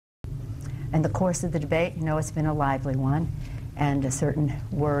In the course of the debate, you know, it's been a lively one, and certain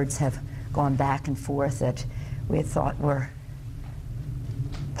words have gone back and forth that we had thought were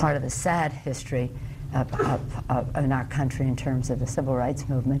part of the sad history in our country in terms of the civil rights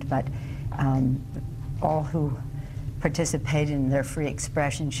movement, but all who participated in their free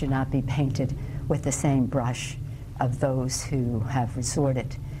expression should not be painted with the same brush of those who have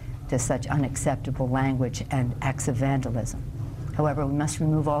resorted to such unacceptable language and acts of vandalism. However, we must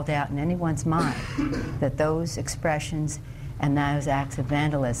remove all doubt in anyone's mind that those expressions and those acts of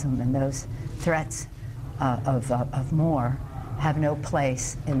vandalism and those threats of more have no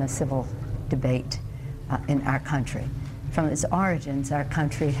place in the civil debate in our country. From its origins, our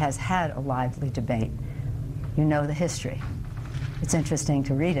country has had a lively debate. You know the history. It's interesting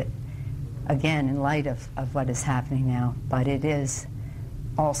to read it, again, in light of what is happening now, but it is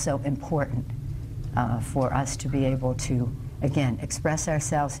also important for us to be able to, again, express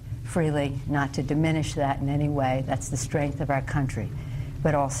ourselves freely, not to diminish that in any way. That's the strength of our country,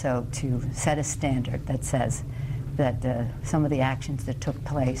 but also to set a standard that says that some of the actions that took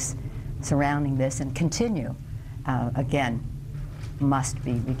place surrounding this and continue, again, must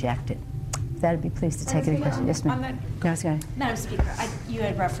be rejected. I'd be pleased to take any questions. Yes, ma'am. Madam Speaker, you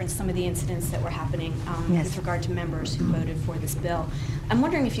had referenced some of the incidents that were happening with regard to members who voted for this bill. I'm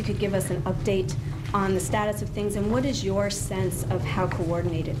wondering if you could give us an update on the status of things, and what is your sense of how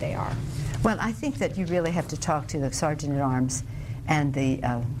coordinated they are? Well, I think that you really have to talk to the Sergeant-at-Arms and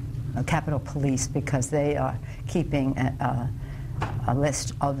the Capitol Police, because they are keeping a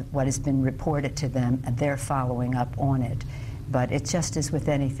list of what has been reported to them, and they're following up on it. But it's just as with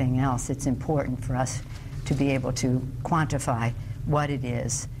anything else, it's important for us to be able to quantify what it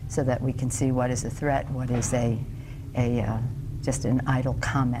is so that we can see what is a threat, what is just an idle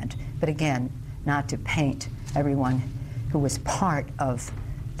comment. But again, not to paint everyone who was part of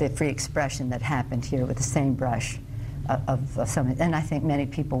the free expression that happened here with the same brush of some, and I think many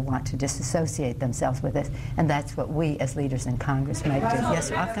people want to disassociate themselves with this, and that's what we as leaders in Congress might do. Yes,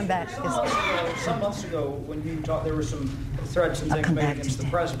 sir, I'll come back. Some months ago, when you talked, there were some threats and things made against the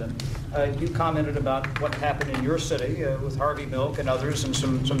president. You commented about what happened in your city with Harvey Milk and others, and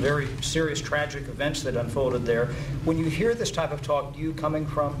some very serious, tragic events that unfolded there. When you hear this type of talk, you coming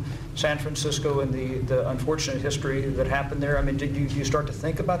from San Francisco and the unfortunate history that happened there, I mean, do you start to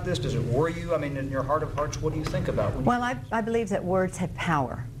think about this? Does it worry you? I mean, in your heart of hearts, what do you think about? Well, I believe that words have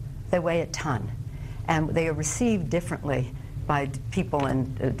power. They weigh a ton, and they are received differently by people,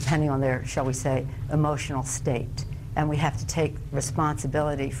 and depending on their, shall we say, emotional state. And we have to take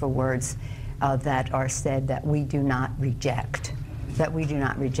responsibility for words that are said that we do not reject,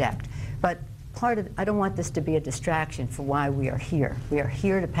 But I don't want this to be a distraction for why we are here. We are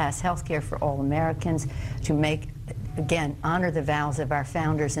here to pass health care for all Americans, to make, again, honor the vows of our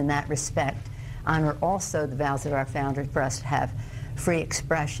founders in that respect, honor also the vows of our founders for us to have free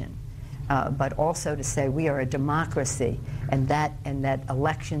expression, but also to say we are a democracy, and that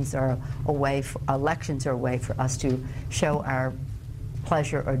elections are a way for us to show our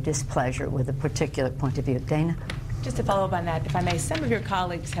pleasure or displeasure with a particular point of view. Dana? Just to follow up on that, if I may, some of your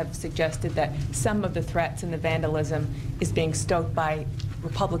colleagues have suggested that some of the threats and the vandalism is being stoked by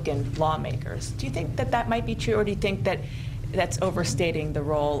Republican lawmakers. Do you think that that might be true, or do you think that that's overstating the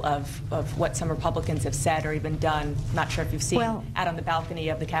role of what some Republicans have said or even done? Not sure if you've seen out on the balcony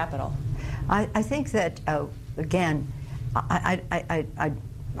of the Capitol. I think that, again,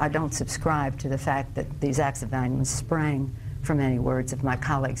 I don't subscribe to the fact that these acts of vandalism sprang from any words of my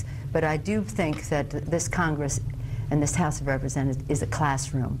colleagues, but I do think that this Congress and this House of Representatives is a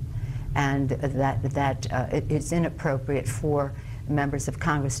classroom, and that it's inappropriate for members of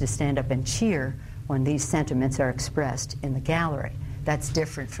Congress to stand up and cheer when these sentiments are expressed in the gallery. That's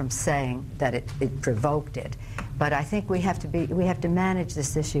different from saying that it provoked it. But I think we have to manage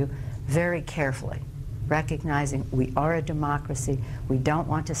this issue very carefully, recognizing we are a democracy. We don't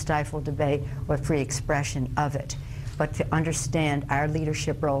want to stifle debate or free expression of it, but to understand our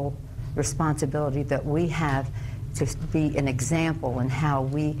leadership role, responsibility that we have to be an example in how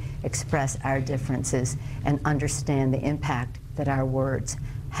we express our differences and understand the impact that our words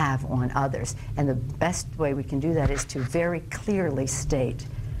have on others. And the best way we can do that is to very clearly state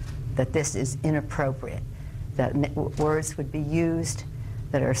that this is inappropriate, that words would be used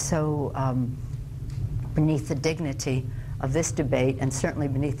that are so beneath the dignity of this debate, and certainly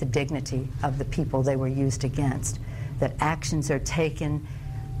beneath the dignity of the people they were used against, that actions are taken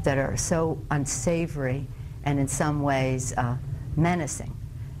that are so unsavory and in some ways menacing.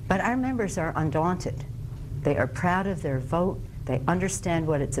 But our members are undaunted. They are proud of their vote. They understand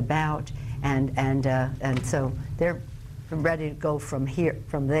what it's about, and so they're ready to go from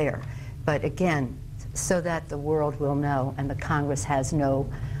there. But again, so that the world will know and the Congress has no,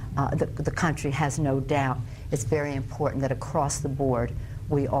 the country has no doubt, it's very important that across the board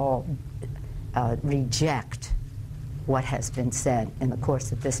we all reject what has been said in the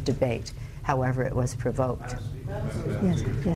course of this debate, however it was provoked. Yes.